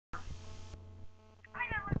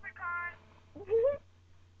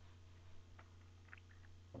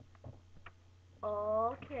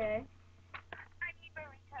Okay. I eat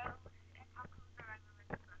burritos and tacos are really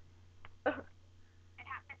good. It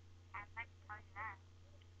happens sometimes, I can tell you that.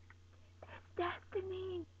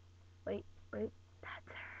 Destiny. Wait, wait. That's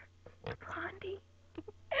her. Blondie.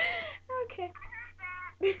 Okay. I heard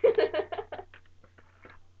that.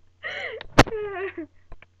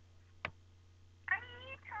 I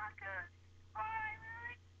eat tacos. Oh, I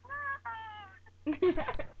really explode.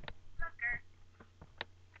 Look her.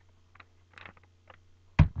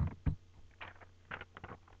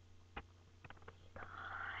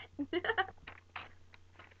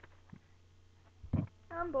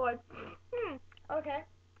 I'm bored. Okay.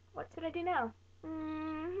 What should I do now?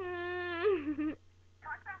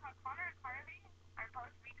 Talk about how Connor and Carly are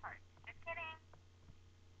both retards. Just kidding.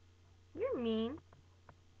 You're mean.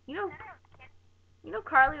 You I know, said I was kidding.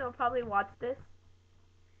 Carly will probably watch this.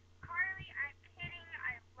 Carly, I'm kidding.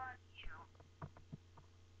 I love you.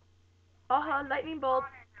 I Aha, just lightning think bolt.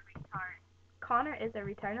 Connor's a retard. Connor is a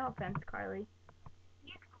retard. No offense, Carly.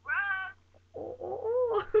 He's gross. Oh, oh,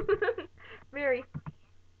 oh. Very.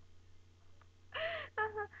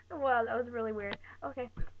 Wow, that was really weird. Okay.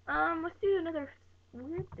 Let's do another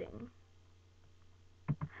weird thing.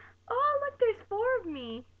 Oh, look, there's four of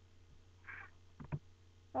me.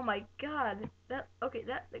 Oh my god. That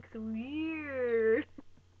looks weird.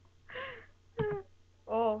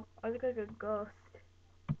 Oh, I look like a ghost.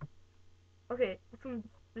 Okay, this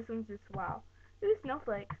one's just wow. Ooh,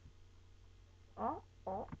 snowflakes. Oh,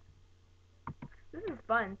 oh. This is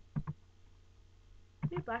fun.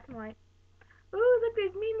 Ooh, black and white. Ooh, look,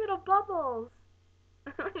 there's mean little bubbles.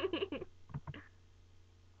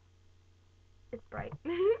 It's bright.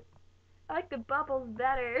 I like the bubbles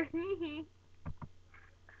better.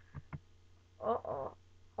 Uh oh.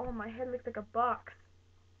 Oh, my head looks like a box.